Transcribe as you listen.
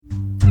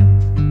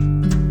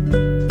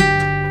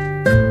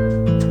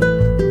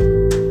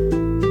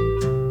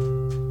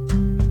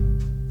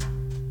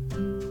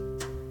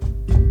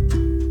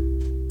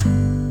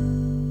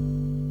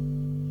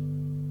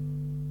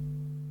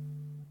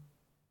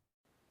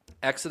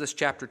Exodus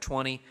chapter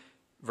 20,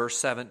 verse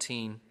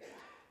 17.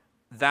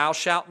 Thou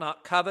shalt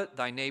not covet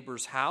thy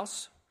neighbor's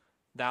house.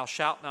 Thou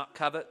shalt not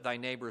covet thy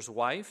neighbor's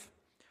wife,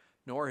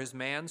 nor his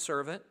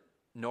manservant,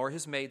 nor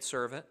his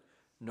maidservant,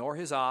 nor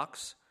his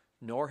ox,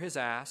 nor his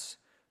ass,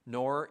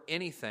 nor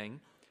anything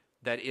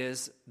that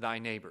is thy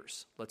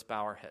neighbor's. Let's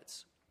bow our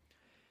heads.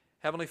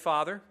 Heavenly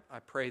Father, I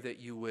pray that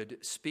you would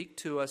speak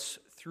to us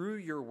through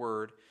your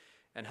word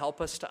and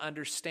help us to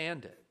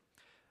understand it.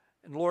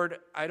 And Lord,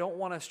 I don't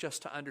want us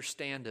just to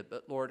understand it,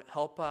 but Lord,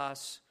 help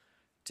us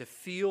to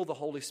feel the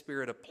Holy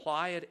Spirit,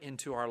 apply it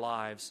into our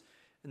lives.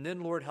 And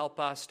then, Lord, help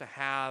us to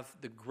have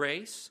the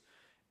grace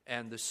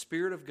and the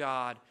Spirit of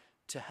God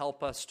to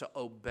help us to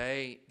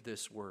obey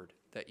this word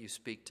that you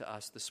speak to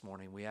us this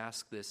morning. We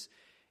ask this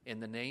in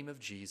the name of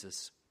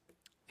Jesus.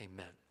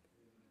 Amen.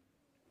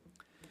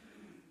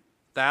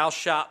 Thou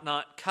shalt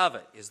not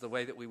covet is the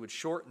way that we would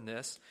shorten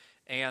this.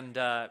 And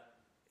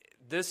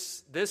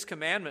this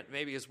commandment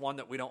maybe is one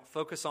that we don't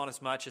focus on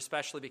as much,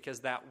 especially because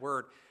that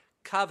word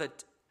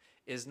covet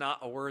is not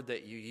a word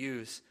that you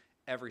use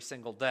every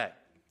single day.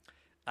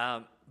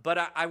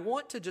 But I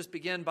want to just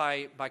begin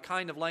by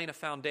kind of laying a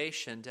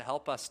foundation to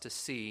help us to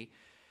see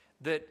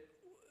that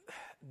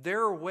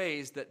there are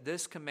ways that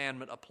this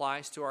commandment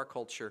applies to our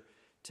culture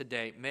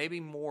today,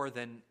 maybe more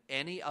than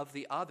any of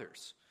the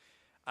others.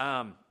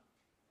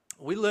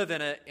 We live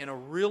in a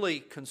really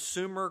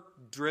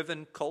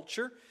consumer-driven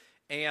culture,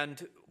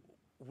 and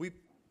we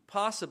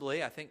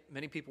possibly, I think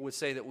many people would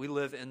say that we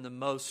live in the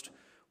most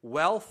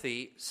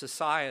wealthy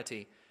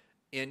society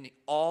in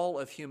all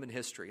of human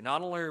history.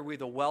 Not only are we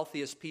the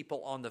wealthiest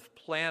people on the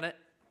planet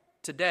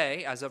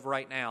today, as of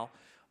right now,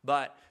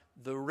 but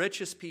the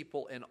richest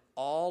people in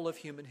all of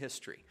human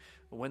history.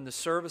 When the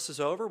service is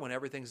over, when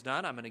everything's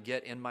done, I'm going to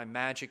get in my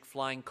magic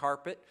flying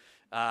carpet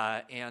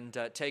and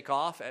take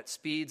off at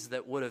speeds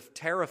that would have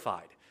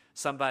terrified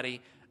somebody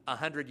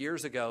 100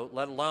 years ago,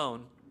 let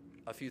alone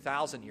a few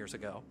thousand years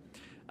ago.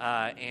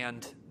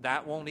 And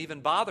that won't even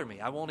bother me.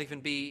 I won't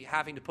even be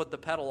having to put the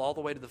pedal all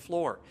the way to the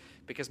floor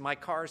because my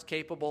car is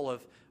capable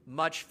of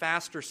much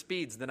faster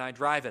speeds than I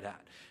drive it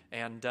at.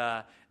 And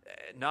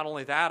not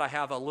only that, I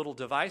have a little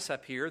device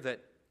up here that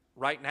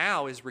right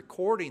now is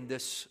recording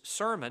this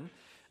sermon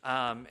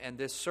and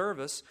this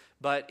service,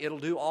 but it'll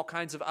do all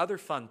kinds of other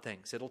fun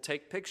things. It'll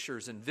take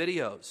pictures and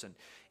videos, and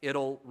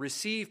it'll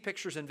receive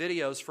pictures and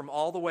videos from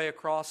all the way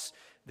across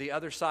the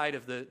other side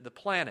of the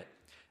planet.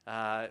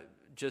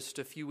 Just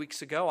a few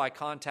weeks ago, I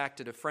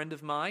contacted a friend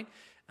of mine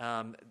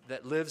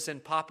that lives in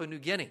Papua New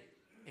Guinea,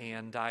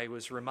 and I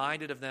was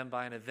reminded of them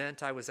by an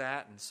event I was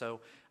at, and so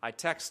I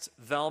text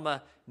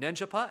Velma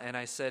Nenjapa, and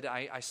I said,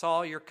 I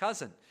saw your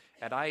cousin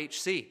at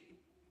IHC,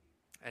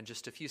 and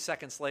just a few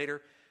seconds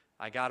later,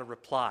 I got a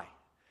reply.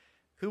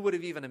 Who would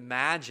have even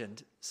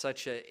imagined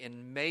such an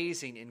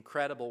amazing,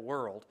 incredible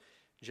world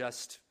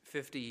just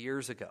 50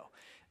 years ago?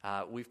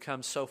 We've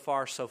come so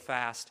far, so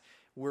fast.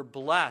 We're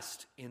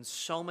blessed in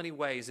so many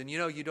ways. And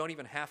you don't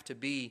even have to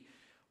be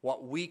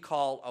what we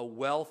call a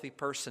wealthy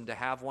person to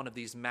have one of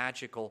these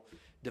magical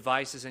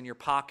devices in your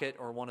pocket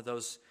or one of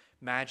those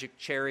magic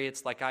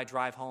chariots like I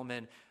drive home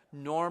in.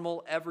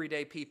 Normal,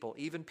 everyday people,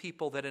 even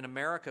people that in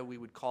America we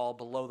would call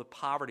below the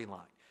poverty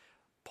line.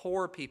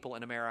 Poor people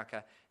in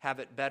America have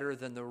it better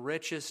than the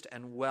richest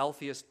and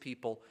wealthiest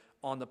people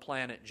on the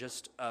planet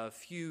just a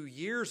few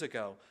years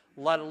ago,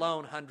 let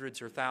alone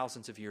hundreds or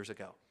thousands of years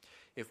ago.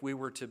 If we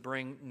were to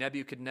bring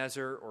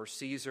Nebuchadnezzar or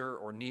Caesar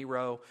or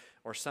Nero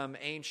or some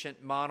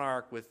ancient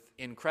monarch with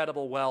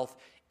incredible wealth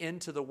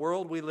into the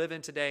world we live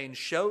in today and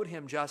showed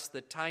him just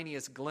the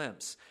tiniest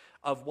glimpse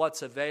of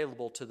what's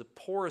available to the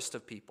poorest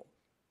of people,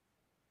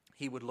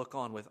 he would look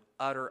on with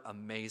utter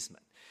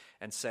amazement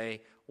and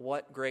say,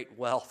 what great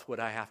wealth would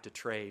I have to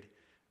trade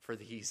for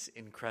these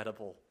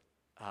incredible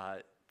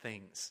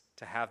things,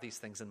 to have these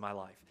things in my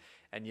life?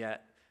 And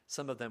yet,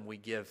 some of them we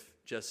give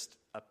just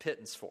a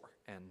pittance for,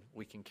 and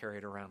we can carry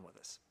it around with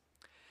us.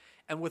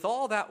 And with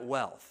all that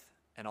wealth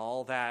and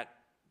all that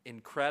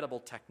incredible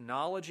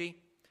technology,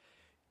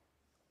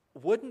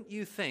 wouldn't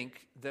you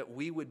think that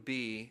we would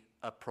be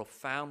a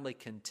profoundly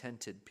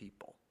contented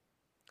people?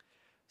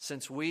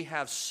 Since we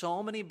have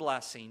so many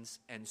blessings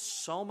and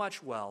so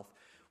much wealth,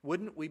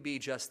 wouldn't we be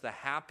just the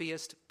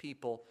happiest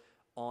people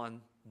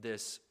on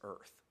this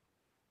earth?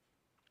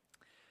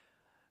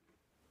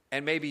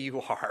 And maybe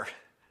you are.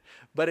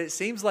 But it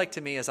seems like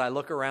to me as I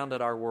look around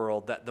at our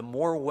world that the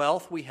more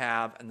wealth we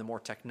have and the more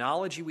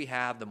technology we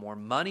have, the more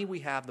money we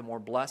have, the more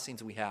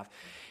blessings we have,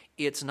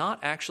 it's not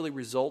actually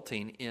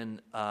resulting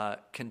in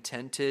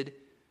contented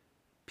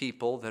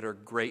people that are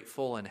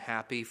grateful and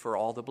happy for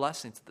all the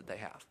blessings that they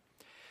have.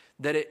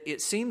 That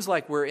it seems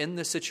like we're in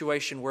this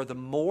situation where the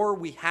more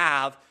we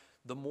have,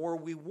 the more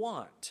we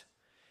want.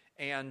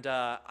 And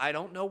I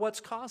don't know what's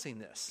causing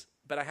this,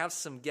 but I have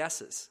some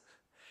guesses.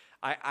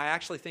 I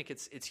actually think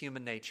it's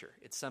human nature.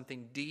 It's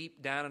something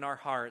deep down in our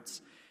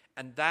hearts,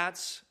 and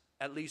that's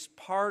at least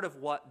part of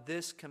what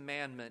this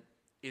commandment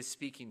is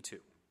speaking to.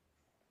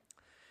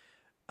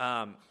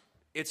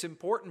 It's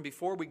important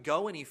before we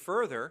go any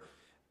further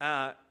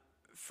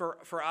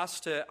for us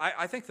to,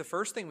 I think the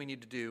first thing we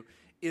need to do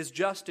is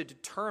just to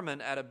determine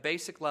at a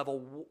basic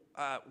level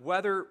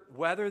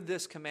whether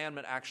this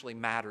commandment actually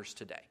matters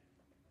today.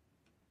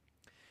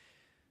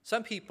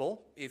 Some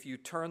people, if you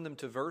turn them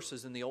to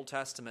verses in the Old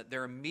Testament,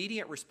 their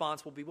immediate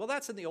response will be, well,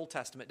 that's in the Old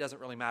Testament, it doesn't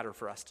really matter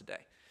for us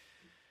today.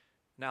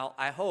 Now,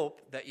 I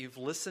hope that you've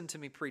listened to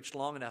me preach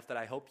long enough that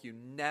I hope you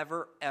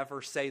never,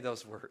 ever say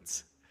those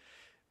words,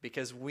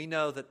 because we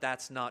know that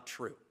that's not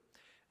true.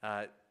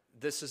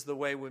 This is the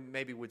way we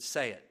maybe would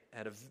say it.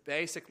 At a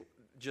basic,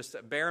 just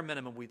a bare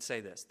minimum, we'd say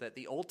this, that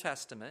the Old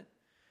Testament,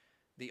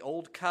 the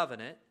Old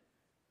Covenant,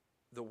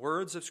 the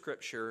words of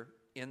Scripture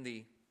in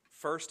the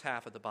first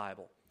half of the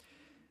Bible,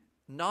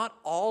 not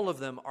all of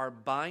them are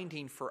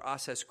binding for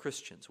us as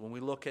Christians. When we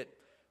look at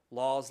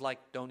laws like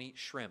don't eat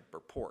shrimp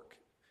or pork,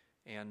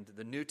 and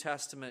the New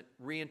Testament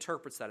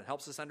reinterprets that. It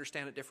helps us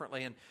understand it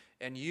differently.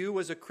 And you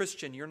as a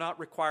Christian, you're not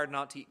required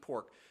not to eat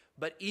pork.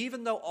 But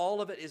even though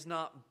all of it is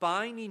not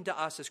binding to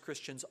us as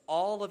Christians,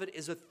 all of it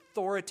is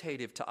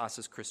authoritative to us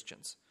as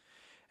Christians.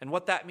 And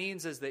what that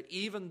means is that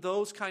even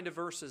those kind of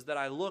verses that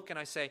I look and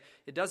I say,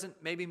 it doesn't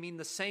maybe mean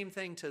the same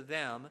thing to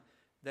them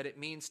that it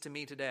means to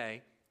me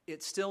today,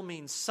 it still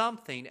means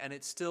something, and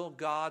it's still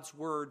God's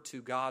word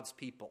to God's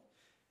people.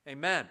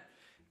 Amen.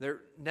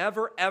 There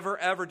never, ever,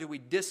 ever do we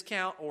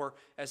discount or,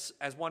 as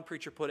one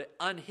preacher put it,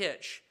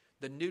 unhitch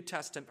the New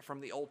Testament from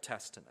the Old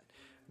Testament.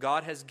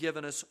 God has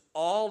given us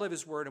all of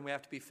His Word, and we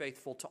have to be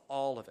faithful to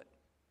all of it.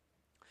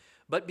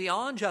 But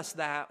beyond just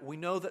that, we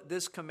know that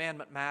this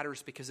commandment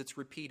matters because it's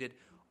repeated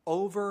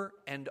over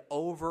and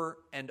over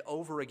and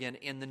over again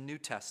in the New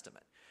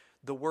Testament.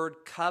 The word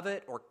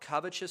covet or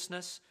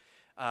covetousness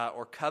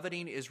or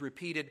coveting is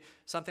repeated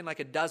something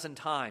like a dozen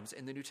times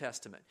in the New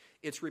Testament.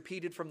 It's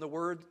repeated from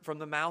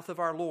the mouth of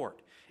our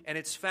Lord. And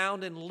it's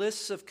found in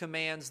lists of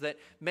commands that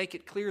make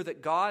it clear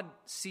that God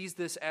sees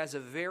this as a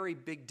very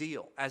big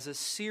deal, as a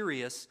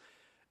serious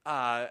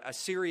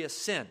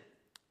sin,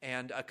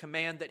 and a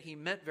command that He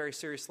meant very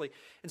seriously.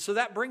 And so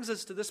that brings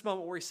us to this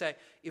moment where we say,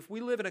 if we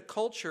live in a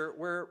culture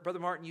where, Brother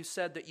Martin, you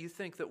said that you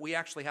think that we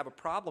actually have a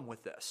problem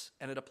with this,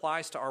 and it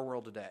applies to our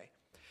world today.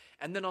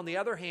 And then on the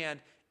other hand,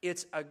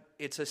 it's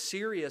a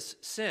serious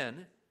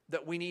sin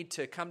that we need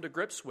to come to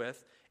grips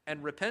with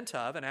and repent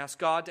of and ask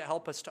God to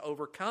help us to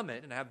overcome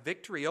it and have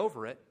victory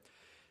over it,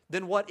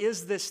 then what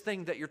is this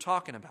thing that you're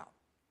talking about?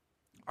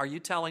 Are you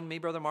telling me,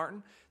 Brother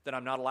Martin, that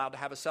I'm not allowed to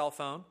have a cell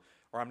phone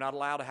or I'm not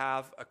allowed to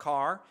have a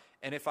car?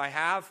 And if I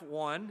have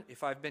one,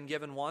 if I've been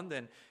given one,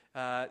 then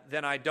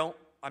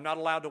I'm not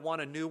allowed to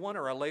want a new one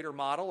or a later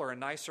model or a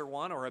nicer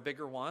one or a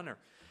bigger one?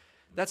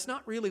 That's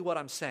not really what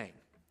I'm saying.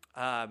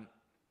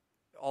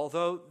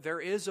 Although there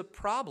is a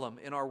problem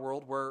in our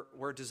world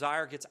where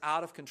desire gets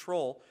out of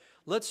control,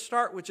 let's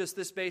start with just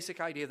this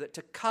basic idea that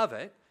to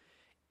covet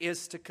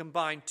is to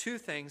combine two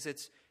things.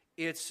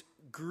 It's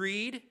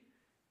greed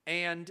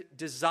and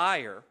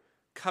desire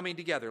coming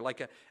together,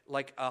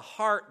 like a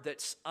heart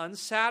that's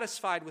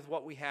unsatisfied with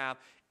what we have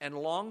and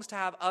longs to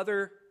have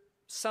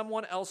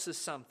someone else's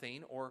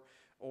something or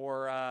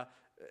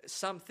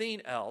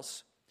something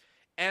else.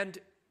 And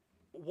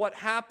what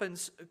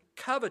happens,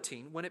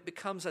 coveting, when it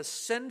becomes a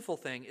sinful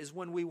thing, is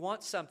when we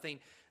want something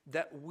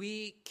that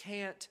we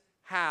can't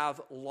have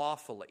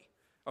lawfully.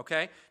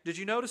 Okay? Did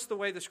you notice the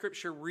way the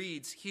Scripture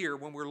reads here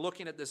when we're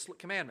looking at this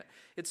commandment?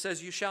 It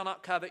says, you shall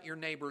not covet your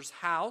neighbor's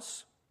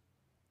house,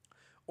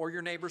 or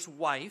your neighbor's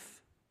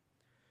wife,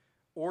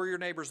 or your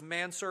neighbor's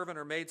manservant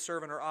or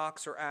maidservant or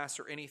ox or ass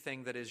or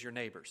anything that is your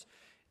neighbor's.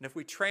 And if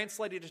we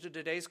translate it into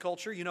today's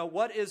culture,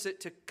 what is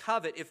it to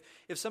covet?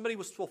 If somebody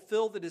was to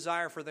fulfill the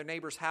desire for their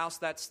neighbor's house,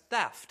 that's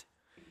theft.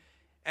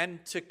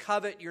 And to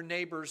covet your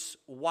neighbor's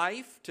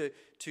wife,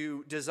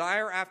 to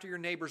desire after your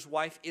neighbor's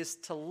wife, is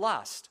to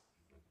lust.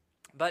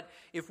 But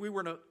if we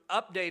were to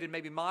update and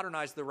maybe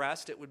modernize the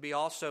rest, it would be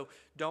also,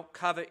 don't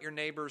covet your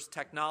neighbor's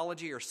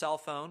technology or cell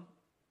phone,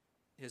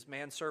 his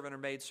manservant or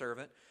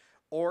maidservant,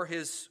 or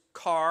his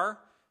car,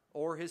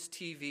 or his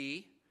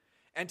TV.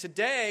 And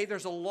today,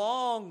 there's a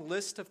long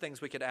list of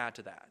things we could add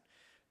to that.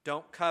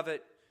 Don't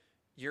covet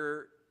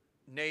your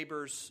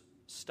neighbor's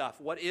stuff.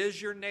 What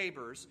is your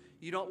neighbor's?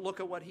 You don't look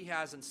at what he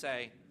has and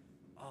say,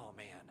 oh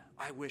man,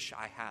 I wish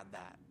I had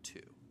that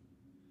too.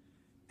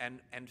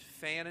 And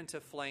fan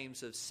into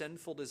flames of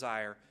sinful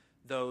desire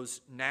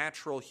those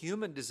natural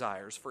human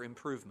desires for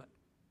improvement.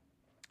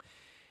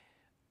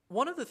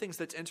 One of the things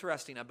that's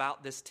interesting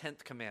about this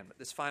 10th commandment,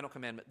 this final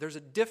commandment, there's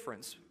a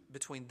difference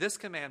between this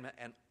commandment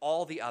and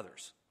all the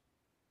others.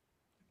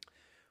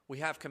 We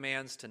have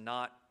commands to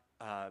not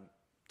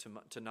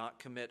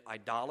commit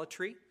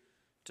idolatry,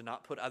 to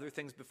not put other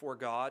things before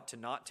God, to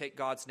not take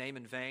God's name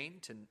in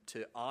vain,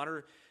 to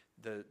honor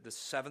the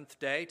seventh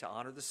day, to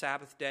honor the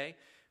Sabbath day,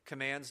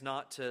 commands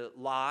not to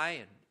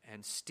lie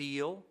and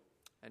steal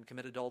and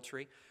commit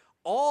adultery.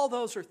 All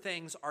those are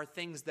things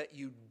that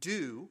you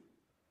do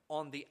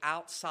on the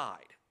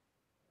outside.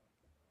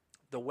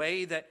 The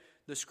way that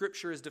the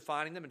Scripture is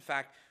defining them. In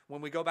fact,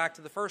 when we go back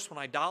to the first one,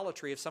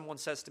 idolatry, if someone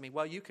says to me,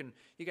 well, you can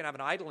have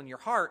an idol in your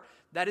heart,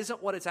 that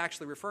isn't what it's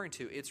actually referring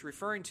to. It's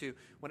referring to,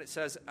 when it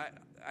says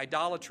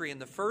idolatry in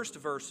the first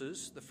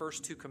verses, the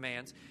first two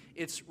commands,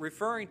 it's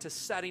referring to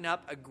setting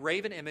up a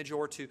graven image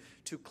or to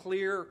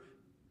clear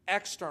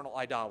external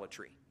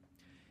idolatry.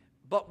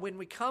 But when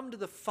we come to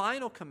the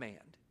final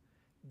command,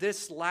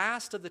 this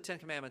last of the Ten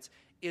Commandments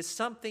is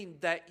something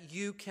that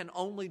you can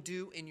only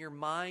do in your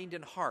mind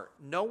and heart.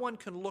 No one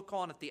can look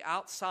on at the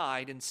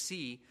outside and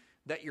see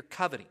that you're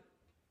coveting.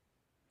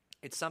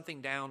 It's something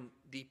down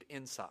deep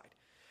inside.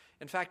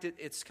 In fact,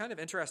 it's kind of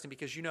interesting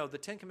because, the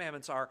Ten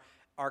Commandments are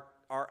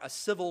a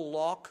civil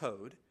law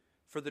code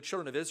for the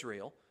children of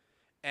Israel.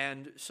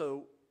 And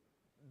so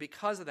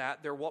because of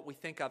that, they're what we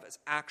think of as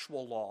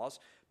actual laws.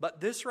 But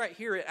this right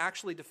here, it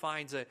actually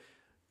defines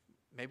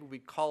maybe we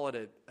call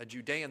it a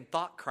Judean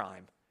thought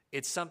crime.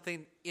 It's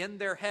something in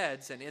their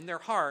heads and in their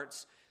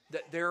hearts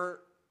that they're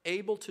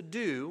able to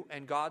do,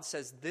 and God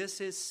says, this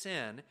is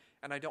sin,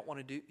 and I don't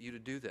want you to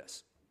do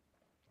this.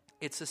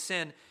 It's a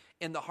sin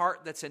in the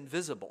heart that's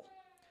invisible.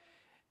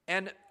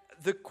 And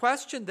the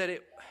question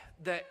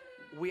that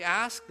we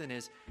ask then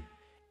is,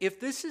 if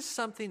this is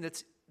something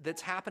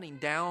that's happening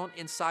down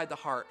inside the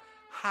heart,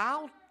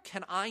 how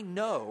can I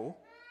know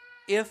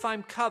if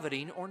I'm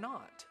coveting or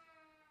not?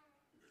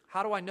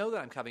 How do I know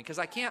that I'm coveting? Because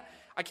I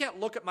can't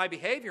look at my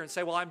behavior and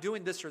say, well, I'm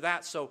doing this or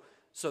that, so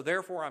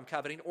therefore I'm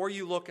coveting. Or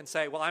you look and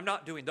say, well, I'm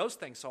not doing those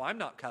things, so I'm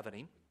not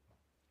coveting.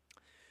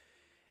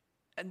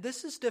 And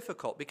this is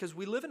difficult because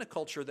we live in a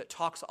culture that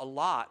talks a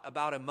lot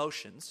about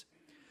emotions,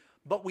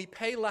 but we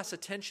pay less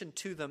attention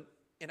to them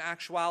in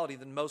actuality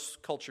than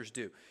most cultures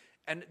do.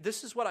 And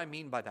this is what I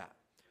mean by that.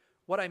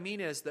 What I mean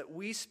is that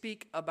we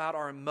speak about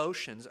our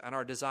emotions and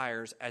our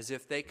desires as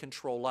if they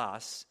control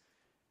us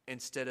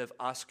instead of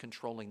us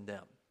controlling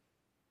them.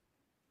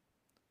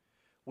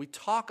 We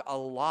talk a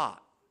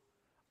lot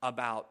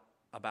about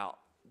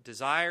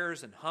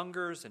desires and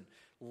hungers and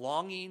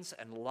longings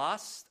and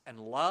lust and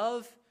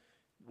love.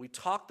 We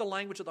talk the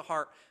language of the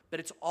heart,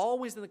 but it's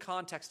always in the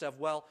context of,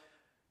 well,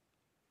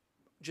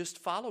 just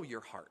follow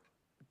your heart.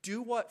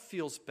 Do what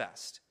feels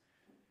best.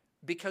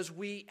 Because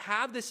we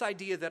have this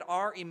idea that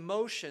our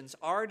emotions,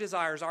 our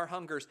desires, our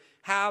hungers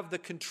have the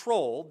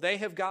control. They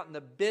have gotten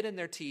the bit in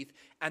their teeth,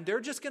 and they're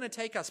just going to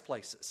take us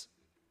places.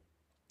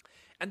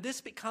 And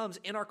this becomes,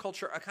 in our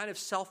culture, a kind of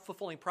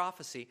self-fulfilling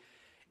prophecy.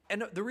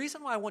 And the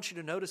reason why I want you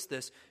to notice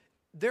this,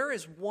 there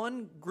is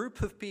one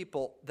group of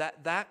people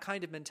that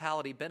kind of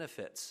mentality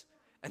benefits,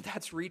 and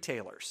that's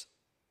retailers.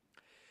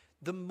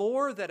 The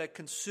more that a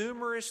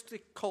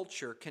consumeristic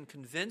culture can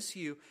convince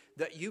you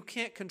that you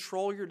can't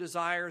control your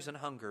desires and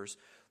hungers,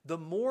 the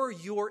more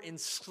you're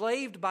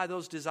enslaved by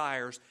those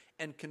desires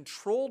and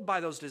controlled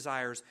by those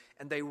desires,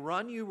 and they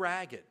run you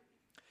ragged.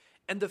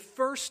 And the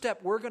first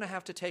step we're going to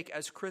have to take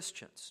as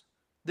Christians,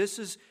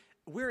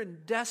 we're in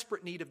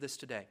desperate need of this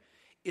today,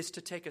 is to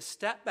take a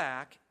step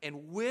back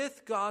and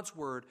with God's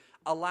Word,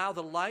 allow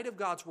the light of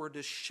God's Word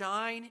to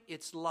shine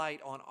its light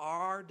on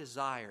our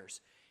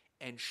desires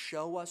and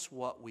show us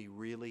what we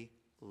really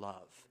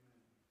love.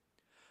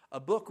 A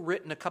book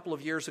written a couple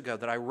of years ago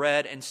that I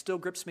read and still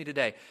grips me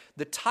today.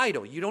 The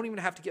title, you don't even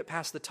have to get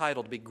past the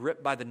title to be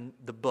gripped by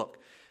the book.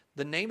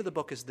 The name of the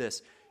book is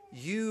this: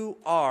 You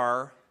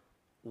Are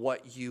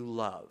What You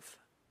Love.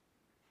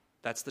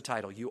 That's the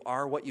title. You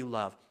are what you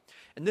love.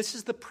 And this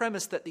is the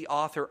premise that the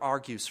author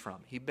argues from.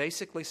 He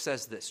basically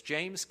says this.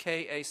 James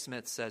K.A.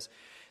 Smith says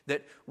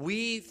that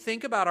we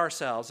think about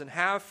ourselves, and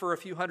have for a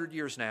few hundred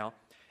years now,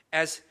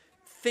 as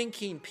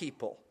thinking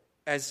people,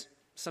 as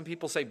some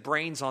people say,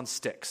 brains on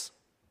sticks.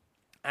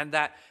 And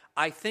that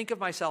I think of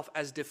myself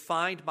as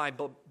defined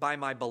by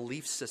my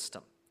belief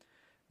system.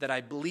 That I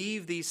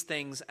believe these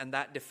things and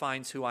that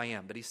defines who I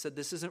am. But he said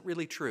this isn't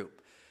really true.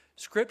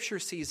 Scripture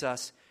sees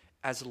us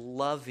as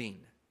loving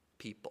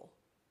people,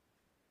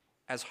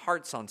 as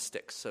hearts on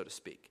sticks, so to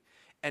speak.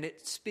 And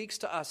it speaks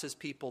to us as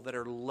people that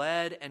are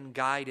led and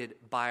guided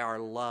by our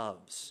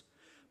loves.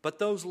 But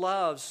those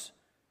loves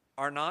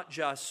are not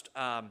just,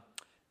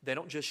 they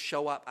don't just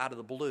show up out of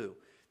the blue.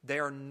 They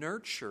are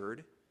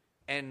nurtured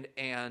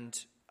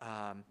and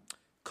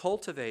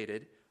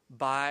cultivated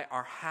by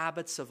our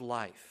habits of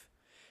life.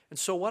 And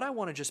so what I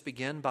want to just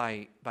begin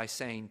by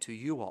saying to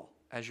you all,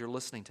 as you're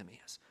listening to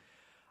me, is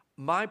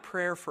my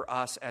prayer for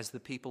us as the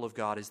people of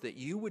God is that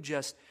you would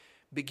just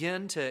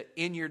begin to,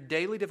 in your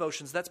daily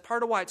devotions, that's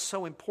part of why it's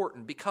so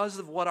important, because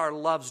of what our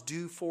loves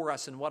do for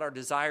us and what our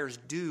desires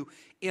do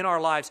in our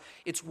lives.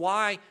 It's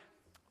why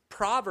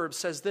Proverbs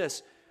says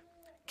this: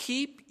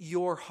 keep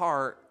your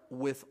heart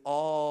with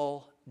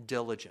all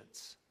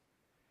diligence,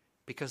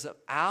 because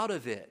out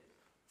of it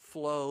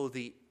flow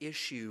the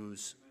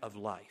issues of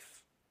life.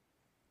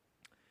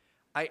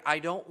 I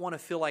don't want to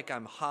feel like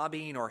I'm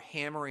hobbying or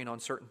hammering on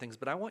certain things,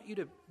 but I want you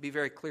to be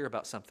very clear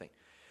about something.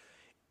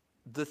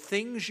 The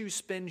things you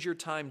spend your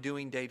time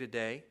doing day to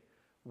day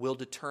will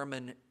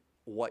determine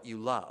what you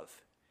love.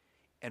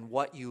 And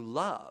what you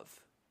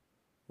love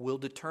will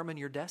determine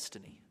your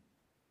destiny.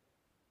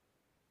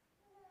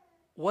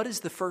 what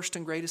is the first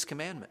and greatest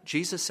commandment?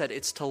 Jesus said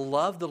it's to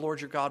love the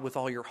Lord your God with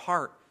all your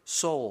heart,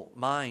 soul,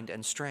 mind,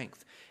 and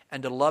strength,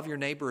 and to love your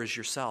neighbor as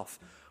yourself.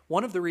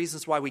 One of the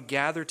reasons why we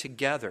gather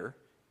together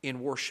in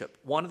worship,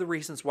 one of the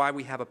reasons why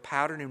we have a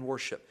pattern in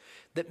worship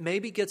that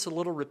maybe gets a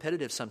little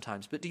repetitive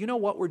sometimes, but do you know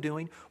what we're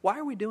doing? Why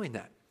are we doing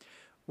that?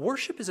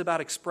 Worship is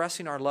about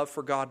expressing our love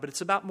for God, but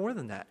it's about more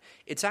than that.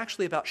 It's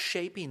actually about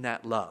shaping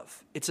that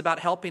love. It's about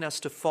helping us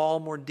to fall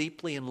more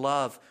deeply in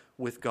love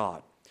with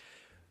God.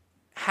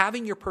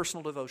 Having your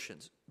personal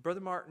devotions. Brother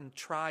Martin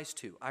tries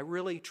to. I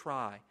really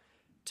try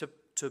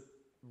to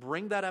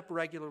bring that up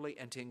regularly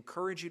and to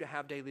encourage you to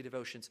have daily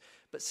devotions.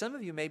 But some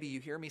of you, maybe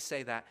you hear me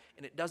say that,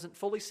 and it doesn't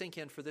fully sink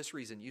in for this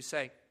reason. You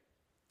say,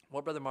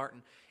 well, Brother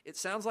Martin, it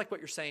sounds like what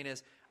you're saying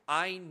is,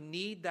 I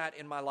need that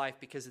in my life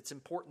because it's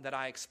important that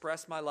I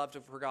express my love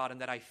for God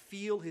and that I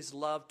feel His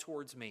love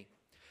towards me.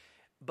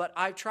 But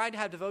I've tried to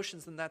have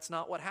devotions, and that's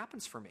not what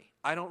happens for me.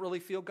 I don't really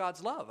feel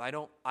God's love. I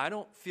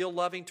don't feel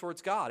loving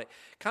towards God. It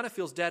kind of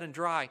feels dead and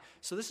dry.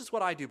 So this is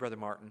what I do, Brother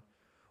Martin.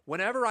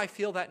 Whenever I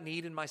feel that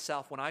need in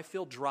myself, when I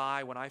feel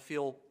dry,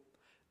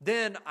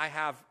 then I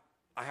have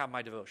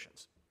my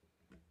devotions.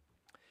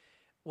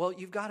 Well,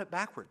 you've got it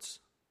backwards.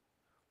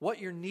 What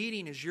you're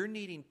needing is you're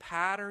needing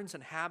patterns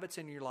and habits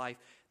in your life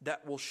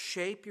that will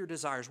shape your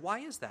desires. Why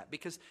is that?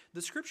 Because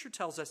the Scripture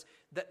tells us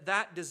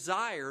that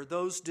desire,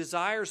 those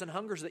desires and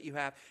hungers that you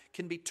have,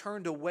 can be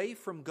turned away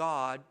from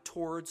God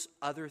towards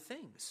other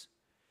things.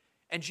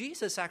 And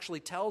Jesus actually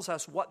tells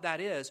us what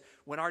that is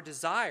when our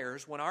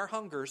desires, when our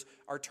hungers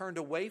are turned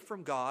away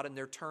from God and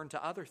they're turned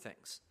to other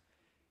things.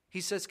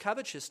 He says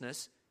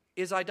covetousness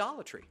is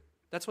idolatry.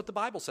 That's what the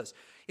Bible says.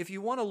 If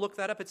you want to look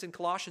that up, it's in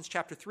Colossians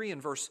chapter 3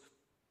 and verse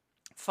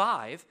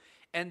 5,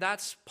 and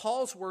that's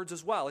Paul's words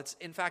as well. It's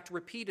in fact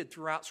repeated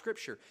throughout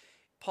Scripture.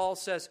 Paul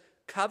says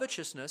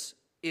covetousness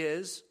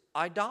is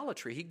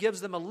idolatry. He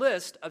gives them a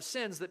list of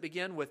sins that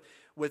begin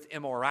with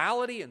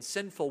immorality and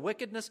sinful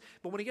wickedness.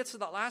 But when he gets to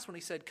that last one,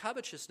 he said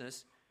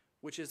covetousness,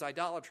 which is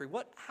idolatry.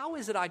 How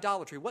is it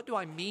idolatry? What do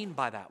I mean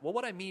by that? Well,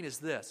 what I mean is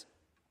this,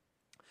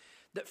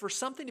 that for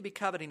something to be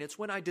coveting, it's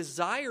when I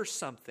desire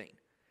something,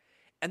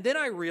 and then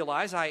I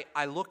realize,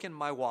 I look in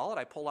my wallet,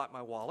 I pull out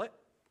my wallet,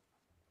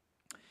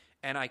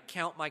 and I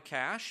count my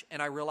cash,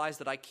 and I realize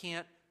that I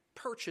can't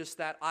purchase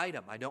that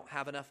item. I don't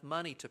have enough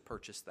money to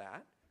purchase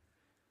that.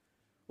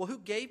 Well, who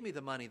gave me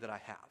the money that I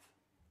have?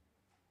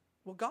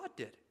 Well, God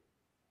did.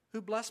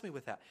 Who blessed me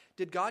with that?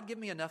 Did God give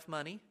me enough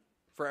money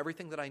for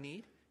everything that I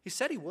need? He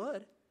said He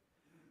would.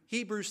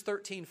 Hebrews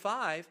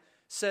 13:5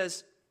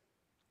 says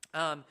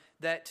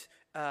that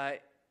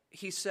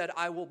He said,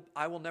 I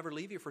will never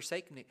leave you,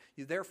 forsaking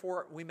you.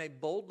 Therefore, we may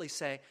boldly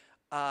say,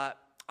 I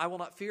will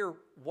not fear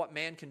what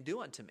man can do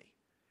unto me.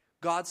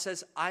 God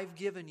says, I've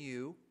given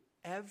you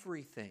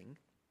everything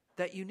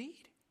that you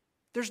need.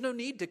 There's no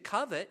need to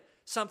covet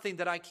something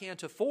that I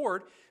can't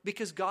afford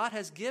because God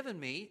has given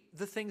me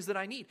the things that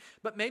I need.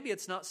 But maybe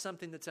it's not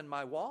something that's in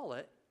my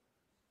wallet.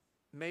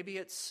 Maybe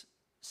it's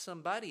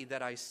somebody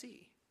that I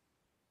see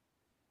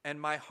and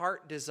my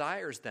heart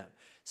desires them.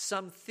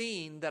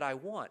 Something that I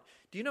want.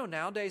 Do you know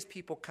nowadays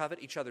people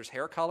covet each other's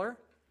hair color?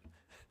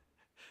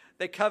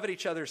 They covet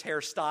each other's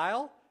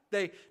hairstyle.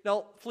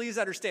 Now, please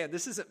understand,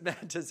 this isn't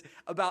meant as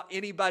about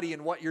anybody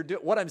and what you're doing.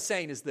 What I'm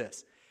saying is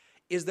this.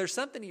 Is there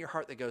something in your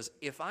heart that goes,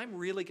 if I'm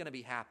really going to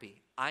be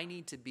happy, I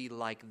need to be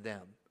like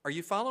them? Are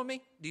you following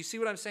me? Do you see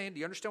what I'm saying? Do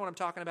you understand what I'm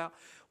talking about?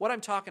 What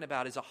I'm talking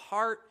about is a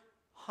heart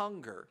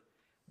hunger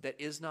that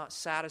is not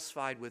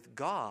satisfied with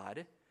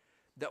God,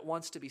 that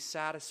wants to be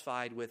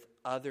satisfied with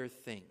other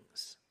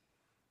things.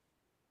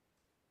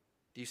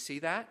 Do you see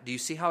that? Do you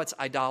see how it's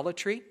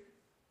idolatry?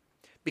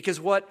 Because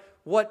what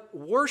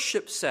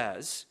worship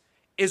says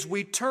is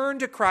we turn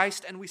to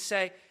Christ and we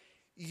say,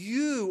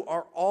 you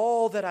are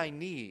all that I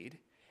need,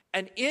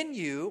 and in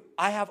you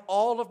I have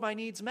all of my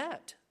needs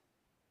met.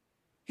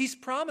 He's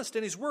promised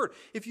in His Word.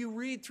 If you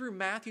read through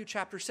Matthew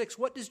chapter 6,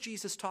 what does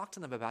Jesus talk to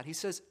them about? He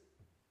says,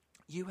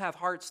 you have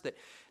hearts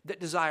that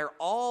desire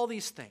all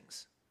these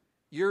things.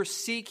 You're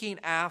seeking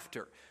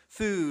after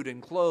food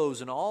and clothes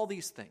and all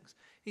these things.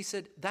 He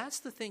said, that's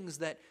the things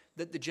that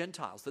the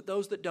Gentiles, that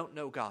those that don't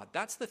know God,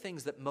 that's the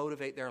things that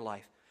motivate their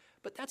life.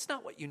 But that's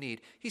not what you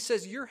need. He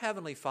says, your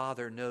heavenly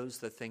Father knows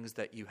the things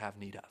that you have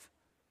need of.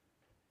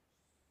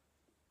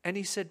 And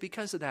He said,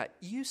 because of that,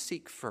 you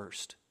seek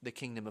first the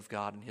kingdom of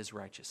God and His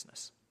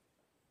righteousness.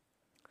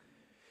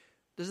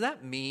 Does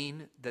that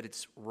mean that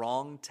it's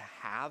wrong to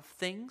have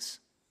things?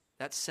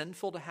 That's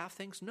sinful to have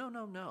things?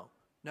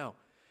 No.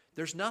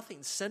 There's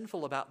nothing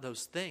sinful about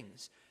those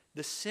things.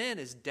 The sin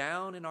is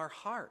down in our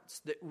hearts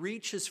that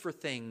reaches for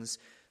things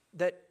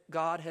that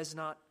God has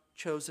not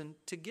chosen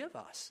to give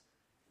us.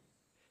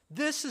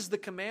 This is the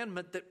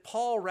commandment that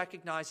Paul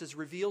recognizes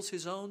revealed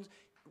his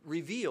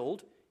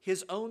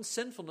own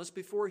sinfulness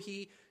before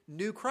he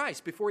knew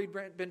Christ, before he'd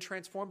been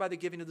transformed by the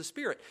giving of the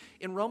Spirit.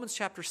 In Romans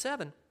chapter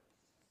 7,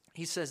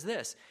 he says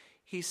this.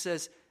 He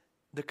says,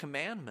 the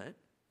commandment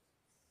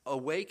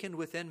awakened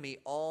within me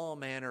all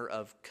manner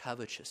of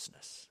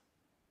covetousness.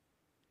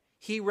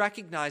 He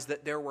recognized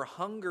that there were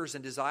hungers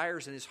and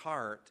desires in his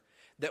heart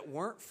that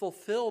weren't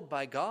fulfilled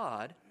by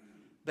God,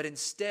 but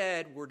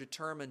instead were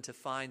determined to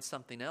find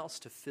something else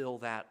to fill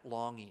that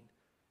longing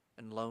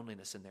and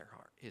loneliness in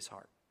his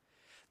heart.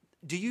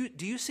 Do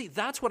you see?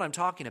 That's what I'm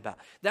talking about.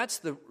 That's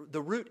the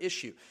root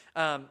issue.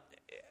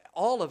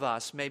 All of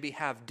us maybe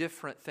have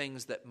different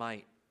things that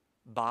might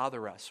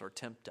bother us or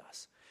tempt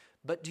us.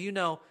 But do you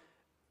know,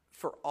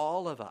 for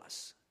all of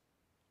us,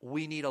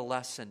 we need a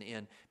lesson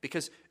in,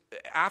 because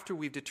after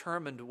we've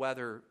determined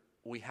whether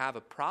we have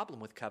a problem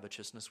with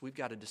covetousness, we've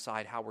got to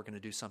decide how we're going to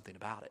do something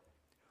about it.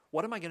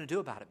 What am I going to do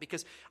about it?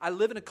 Because I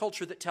live in a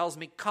culture that tells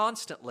me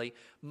constantly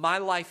my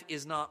life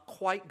is not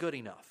quite good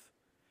enough.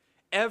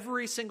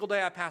 Every single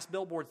day I pass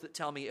billboards that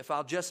tell me if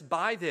I'll just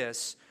buy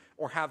this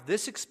or have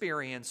this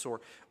experience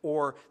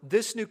or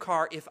this new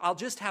car, if I'll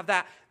just have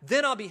that,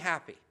 then I'll be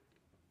happy.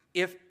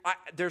 If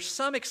there's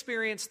some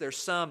experience, there's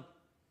some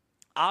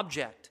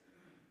object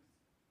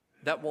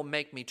that will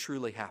make me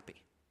truly happy.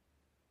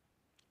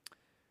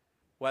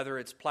 Whether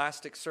it's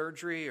plastic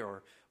surgery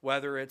or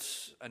whether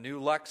it's a new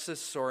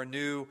Lexus or a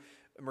new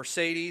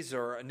Mercedes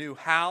or a new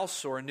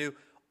house or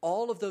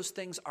all of those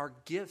things are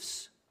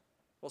gifts.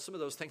 Well, some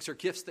of those things are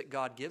gifts that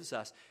God gives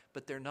us,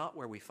 but they're not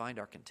where we find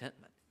our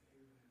contentment.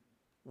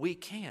 We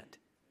can't.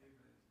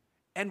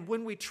 And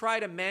when we try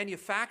to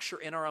manufacture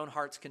in our own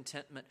heart's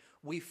contentment,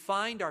 we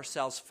find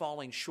ourselves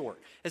falling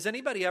short. Has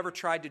anybody ever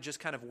tried to just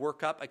kind of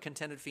work up a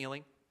contented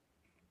feeling?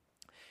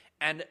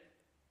 And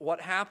what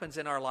happens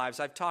in our lives,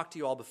 I've talked to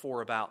you all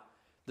before about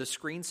the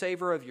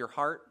screensaver of your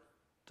heart,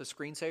 the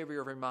screensaver of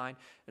your mind,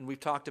 and we've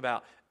talked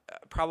about,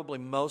 probably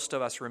most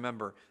of us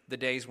remember the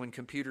days when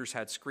computers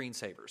had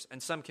screensavers,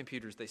 and some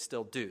computers they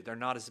still do. They're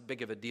not as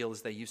big of a deal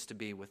as they used to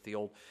be with the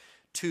old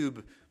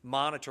tube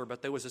monitor,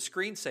 but there was a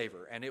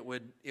screensaver, and it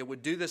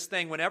would do this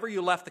thing. Whenever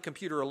you left the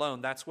computer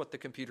alone, that's what the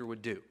computer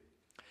would do.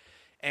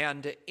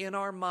 And in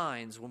our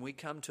minds, when we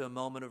come to a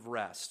moment of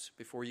rest,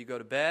 before you go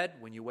to bed,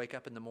 when you wake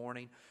up in the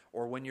morning,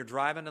 or when you're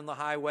driving on the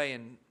highway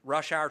in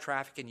rush hour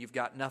traffic and you've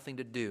got nothing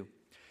to do,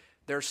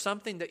 there's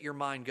something that your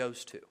mind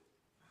goes to.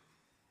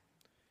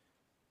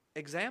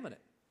 Examine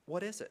it.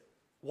 What is it?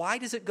 Why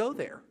does it go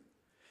there?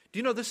 Do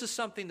you know this is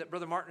something that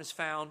Brother Martin has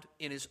found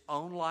in his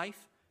own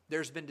life?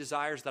 There's been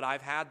desires that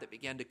I've had that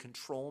began to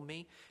control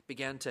me,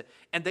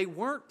 and they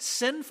weren't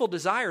sinful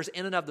desires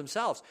in and of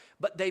themselves,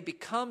 but they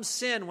become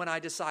sin when I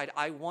decide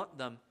I want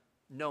them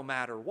no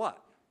matter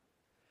what.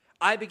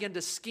 I begin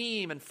to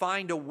scheme and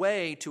find a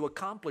way to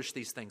accomplish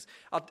these things.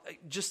 I'll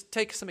just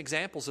take some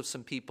examples of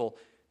some people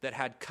that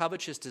had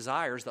covetous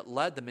desires that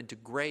led them into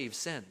grave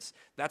sins.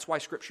 That's why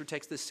Scripture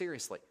takes this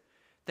seriously.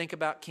 Think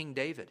about King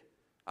David,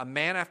 a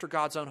man after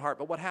God's own heart.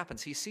 But what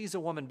happens? He sees a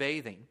woman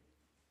bathing,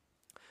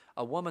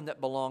 a woman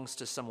that belongs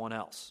to someone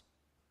else.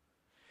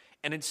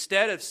 And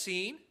instead of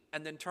seeing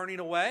and then turning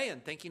away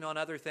and thinking on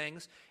other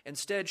things,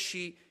 instead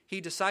he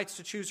decides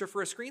to choose her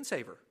for a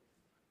screensaver.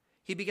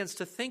 He begins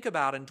to think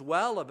about and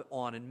dwell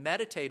on and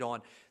meditate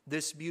on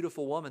this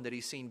beautiful woman that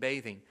he's seen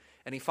bathing.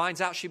 And he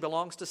finds out she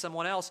belongs to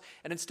someone else.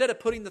 And instead of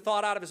putting the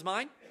thought out of his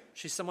mind,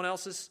 she's someone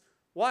else's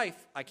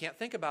wife. I can't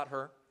think about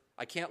her.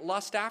 I can't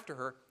lust after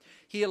her.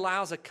 He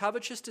allows a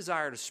covetous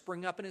desire to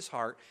spring up in his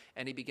heart,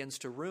 and he begins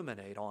to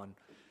ruminate on,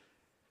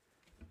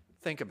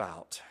 think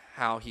about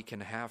how he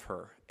can have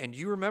her. And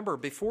you remember,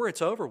 before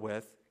it's over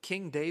with,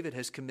 King David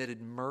has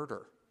committed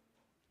murder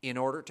in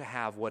order to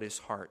have what his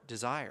heart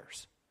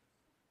desires.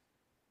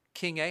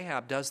 King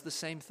Ahab does the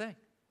same thing.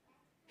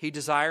 He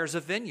desires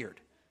a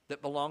vineyard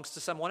that belongs to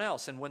someone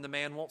else, and when the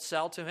man won't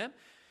sell to him,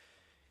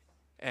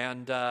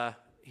 and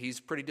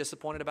he's pretty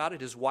disappointed about it,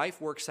 his wife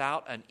works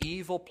out an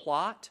evil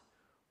plot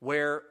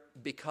where,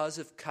 because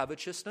of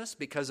covetousness,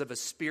 because of a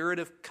spirit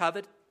of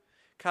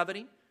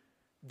coveting,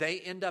 they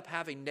end up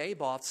having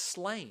Naboth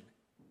slain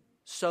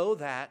so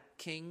that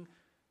King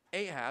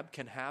Ahab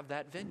can have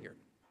that vineyard.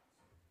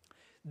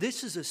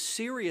 This is a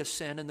serious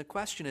sin, and the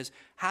question is,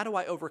 how do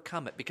I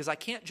overcome it? Because I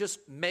can't just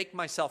make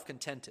myself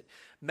contented.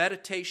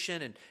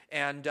 Meditation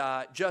and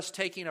just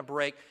taking a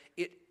break,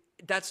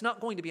 that's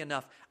not going to be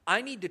enough.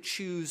 I need to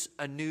choose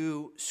a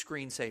new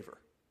screensaver.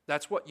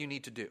 That's what you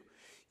need to do.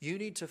 You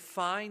need to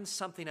find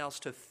something else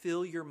to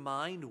fill your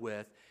mind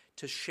with,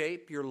 to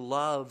shape your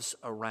loves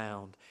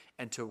around,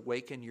 and to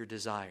awaken your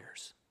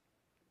desires.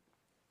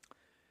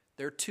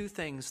 There are two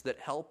things that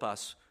help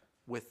us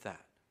with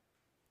that.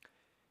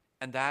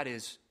 And that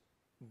is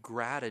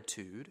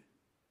gratitude.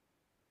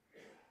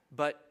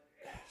 But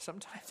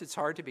sometimes it's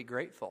hard to be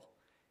grateful,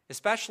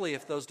 especially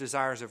if those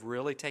desires have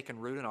really taken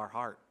root in our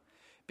heart,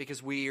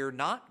 because we are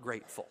not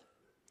grateful.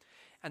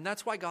 And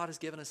that's why God has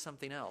given us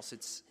something else.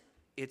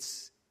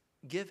 It's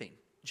giving,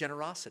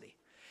 generosity.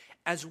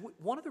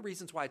 One of the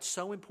reasons why it's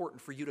so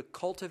important for you to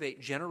cultivate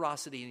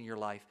generosity in your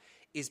life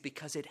is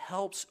because it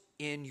helps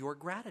in your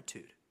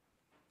gratitude.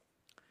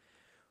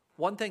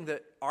 One thing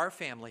that our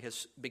family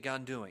has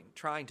begun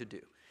trying to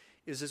do,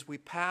 is as we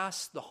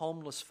pass the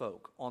homeless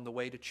folk on the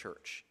way to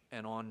church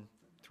and on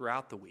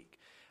throughout the week,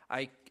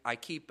 I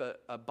keep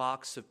a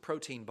box of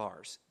protein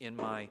bars in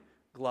my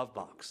glove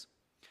box.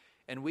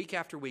 And week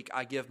after week,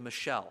 I give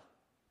Michelle,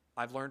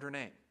 I've learned her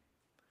name,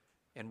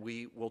 and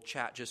we will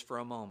chat just for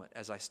a moment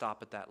as I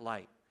stop at that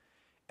light.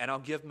 And I'll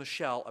give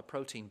Michelle a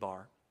protein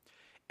bar.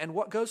 And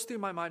what goes through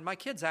my mind, my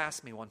kids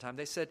asked me one time,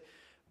 they said,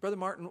 Brother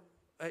Martin,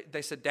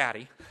 they said,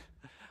 Daddy,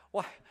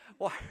 why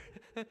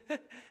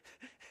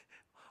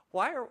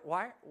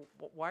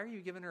are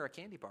you giving her a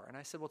candy bar? And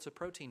I said, well, it's a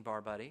protein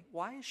bar, buddy.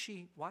 Why is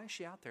she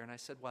out there? And I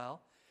said,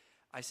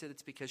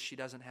 it's because she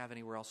doesn't have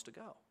anywhere else to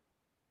go.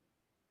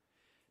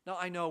 Now,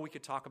 I know we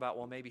could talk about,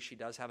 well, maybe she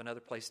does have another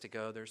place to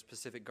go. There's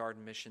Pacific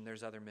Garden Mission,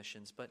 there's other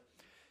missions. But,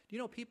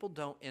 people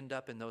don't end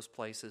up in those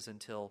places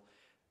until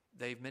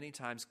they've many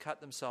times cut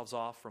themselves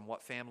off from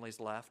what family's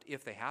left,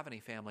 if they have any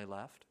family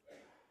left.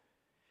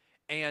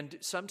 And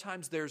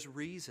sometimes there's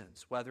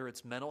reasons, whether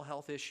it's mental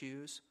health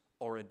issues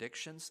or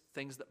addictions,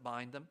 things that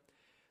bind them,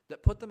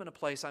 that put them in a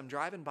place. I'm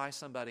driving by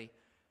somebody,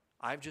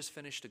 I've just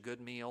finished a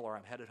good meal, or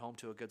I'm headed home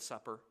to a good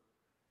supper,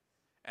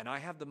 and I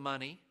have the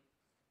money.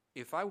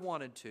 If I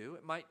wanted to,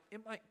 it might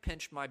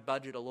pinch my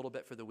budget a little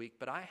bit for the week,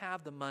 but I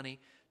have the money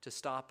to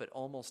stop at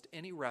almost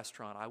any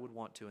restaurant I would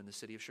want to in the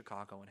city of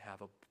Chicago and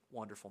have a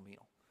wonderful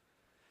meal.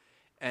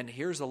 And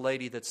here's a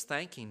lady that's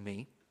thanking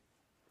me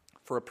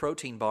for a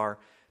protein bar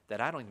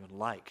that I don't even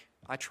like.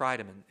 I tried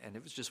them, and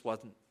it just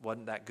wasn't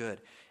that good.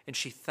 And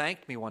she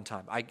thanked me one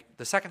time.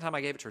 The second time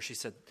I gave it to her, she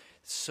said,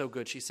 "It's so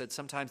good." She said,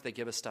 "Sometimes they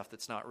give us stuff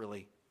that's doesn't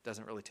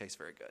really taste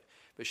very good."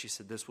 But she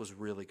said, "This was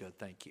really good.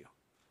 Thank you."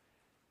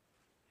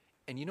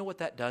 And you know what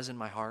that does in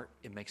my heart?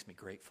 It makes me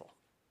grateful.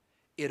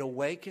 It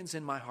awakens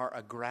in my heart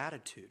a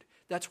gratitude.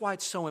 That's why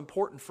it's so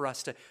important for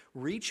us to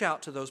reach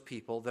out to those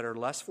people that are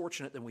less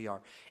fortunate than we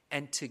are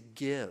and to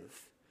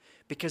give.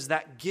 Because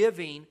that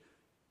giving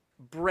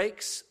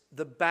breaks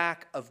the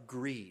back of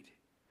greed.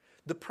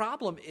 The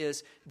problem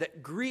is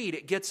that greed,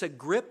 it gets a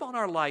grip on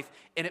our life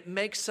and it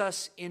makes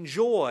us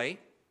enjoy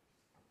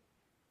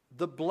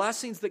the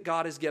blessings that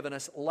God has given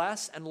us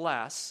less and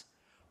less,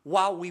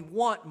 while we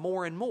want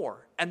more and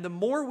more. And the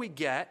more we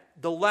get,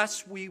 the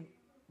less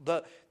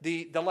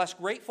less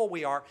grateful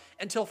we are,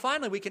 until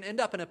finally we can end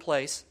up in a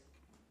place,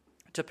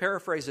 to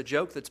paraphrase a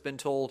joke that's been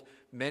told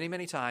many,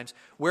 many times,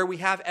 where we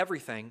have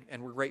everything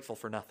and we're grateful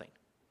for nothing.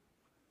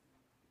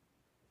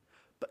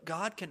 But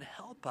God can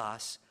help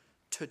us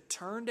to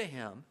turn to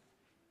Him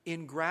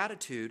in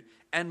gratitude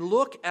and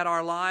look at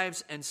our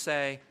lives and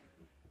say,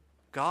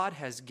 God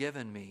has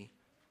given me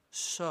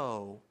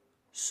so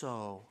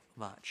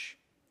much.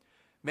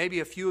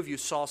 Maybe a few of you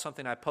saw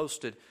something I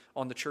posted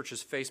on the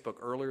church's Facebook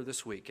earlier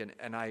this week,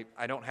 and I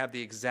don't have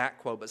the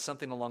exact quote, but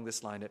something along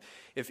this line.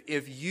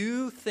 If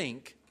you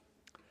think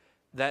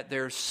that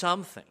there's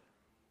something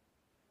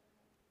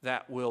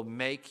that will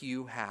make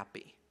you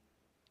happy,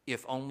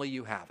 if only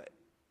you have it,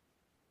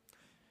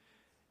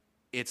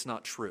 it's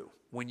not true.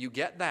 When you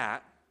get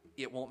that,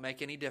 it won't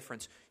make any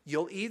difference.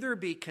 You'll either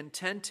be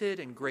contented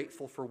and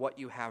grateful for what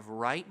you have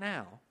right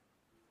now,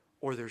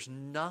 or there's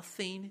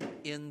nothing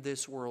in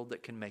this world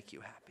that can make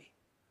you happy.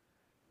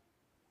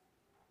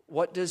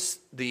 What does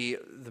the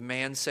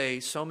man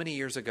say so many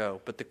years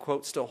ago, but the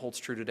quote still holds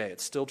true today?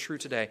 It's still true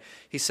today.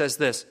 He says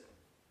this,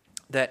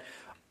 that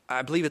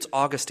I believe it's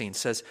Augustine,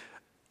 says,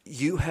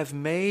 "You have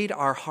made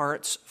our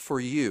hearts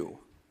for you,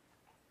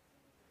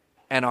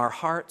 and our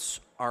hearts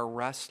are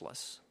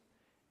restless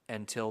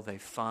until they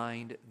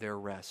find their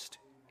rest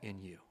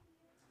in you."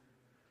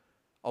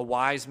 A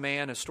wise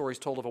man, a story's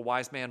told of a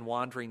wise man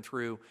wandering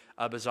through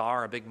a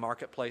bazaar, a big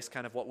marketplace,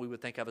 kind of what we would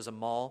think of as a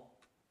mall.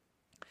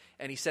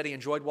 And he said he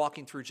enjoyed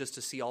walking through just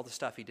to see all the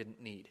stuff he didn't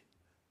need.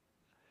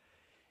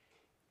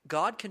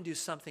 God can do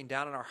something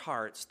down in our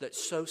hearts that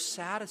so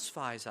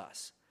satisfies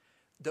us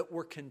that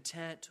we're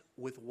content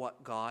with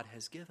what God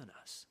has given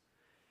us.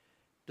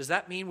 Does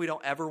that mean we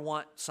don't ever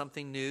want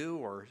something new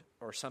or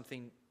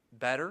something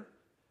better?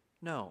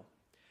 No.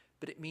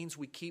 But it means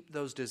we keep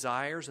those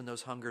desires and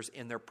those hungers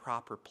in their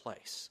proper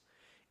place.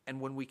 And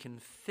when we can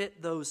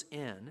fit those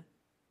in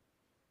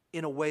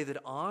a way that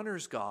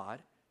honors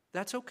God,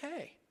 that's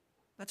okay.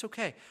 That's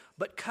okay.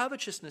 But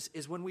covetousness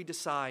is when we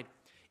decide,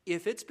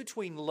 if it's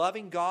between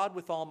loving God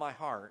with all my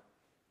heart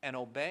and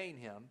obeying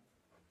Him,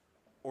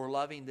 or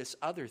loving this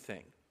other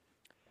thing,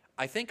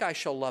 I think I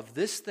shall love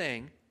this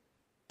thing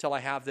till I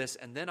have this,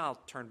 and then I'll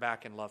turn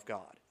back and love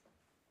God.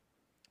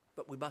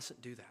 But we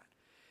mustn't do that.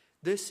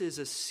 This is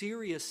a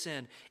serious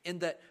sin in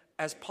that,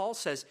 as Paul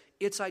says,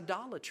 it's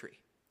idolatry.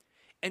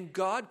 And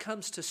God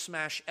comes to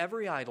smash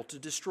every idol, to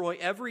destroy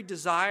every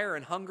desire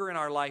and hunger in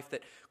our life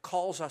that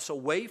calls us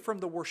away from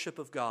the worship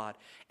of God,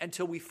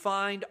 until we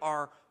find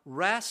our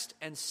rest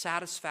and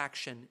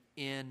satisfaction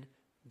in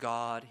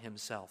God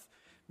Himself.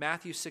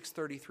 Matthew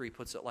 6:33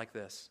 puts it like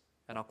this,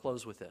 and I'll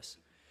close with this.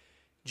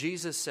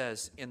 Jesus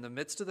says, in the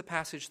midst of the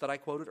passage that I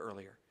quoted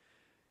earlier,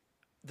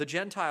 the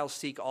Gentiles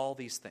seek all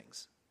these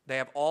things. They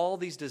have all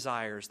these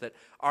desires that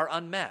are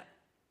unmet.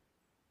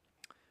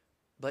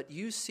 But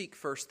you seek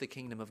first the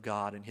kingdom of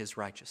God and His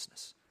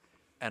righteousness,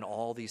 and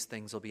all these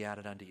things will be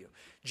added unto you.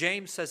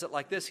 James says it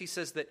like this. He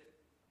says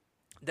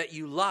that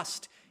you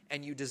lust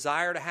and you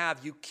desire to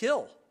have, you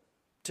kill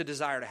to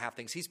desire to have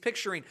things. He's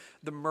picturing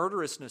the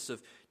murderousness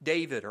of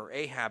David or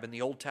Ahab in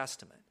the Old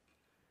Testament.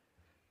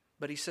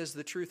 But he says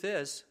the truth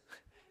is,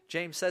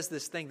 James says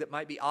this thing that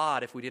might be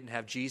odd if we didn't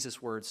have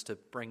Jesus' words to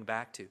bring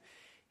back to.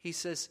 He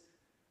says,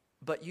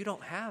 but you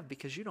don't have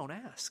because you don't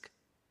ask.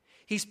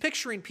 He's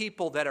picturing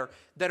people that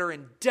are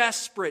in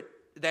desperate,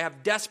 they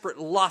have desperate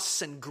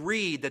lusts and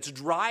greed that's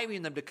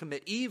driving them to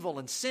commit evil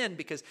and sin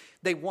because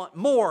they want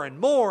more and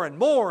more and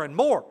more and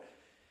more.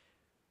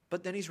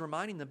 But then he's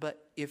reminding them,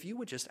 but if you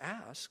would just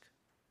ask,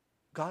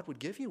 God would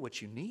give you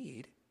what you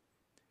need.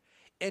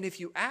 And if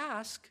you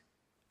ask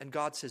and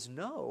God says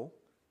no,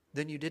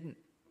 then you didn't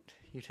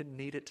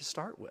need it to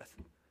start with.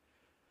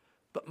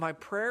 But my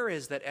prayer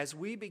is that as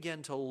we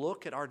begin to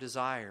look at our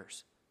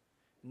desires,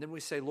 and then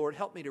we say, Lord,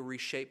 help me to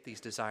reshape these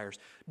desires.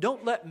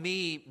 Don't let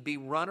me be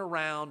run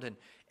around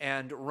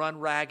and run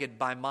ragged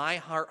by my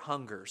heart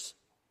hungers.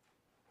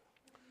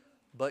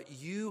 But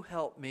you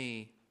help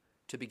me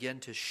to begin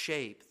to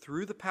shape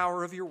through the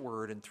power of your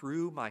word and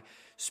through my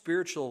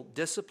spiritual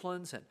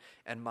disciplines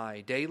and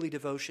my daily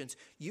devotions.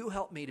 You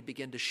help me to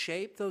begin to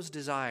shape those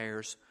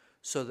desires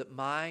so that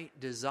my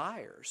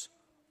desires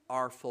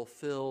are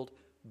fulfilled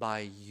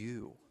by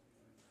you.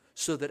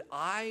 So that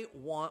I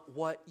want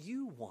what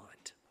you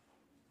want.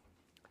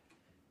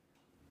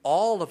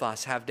 All of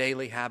us have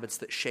daily habits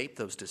that shape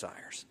those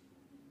desires.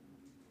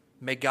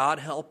 May God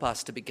help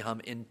us to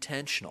become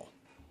intentional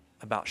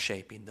about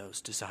shaping those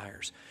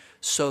desires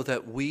so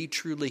that we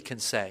truly can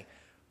say,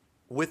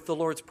 with the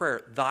Lord's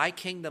Prayer, thy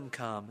kingdom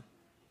come,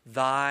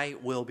 thy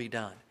will be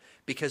done.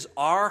 Because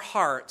our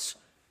hearts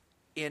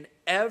in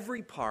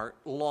every part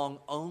long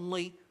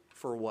only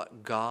for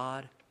what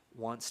God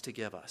wants to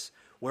give us.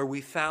 Where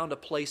we found a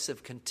place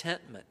of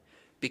contentment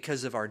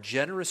because of our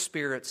generous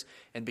spirits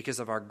and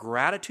because of our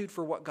gratitude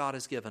for what God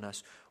has given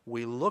us,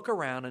 we look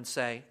around and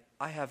say,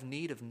 I have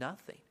need of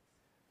nothing.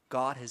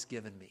 God has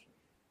given me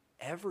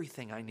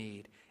everything I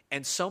need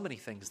and so many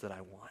things that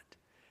I want.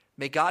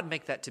 May God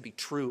make that to be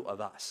true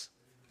of us.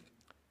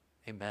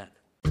 Amen.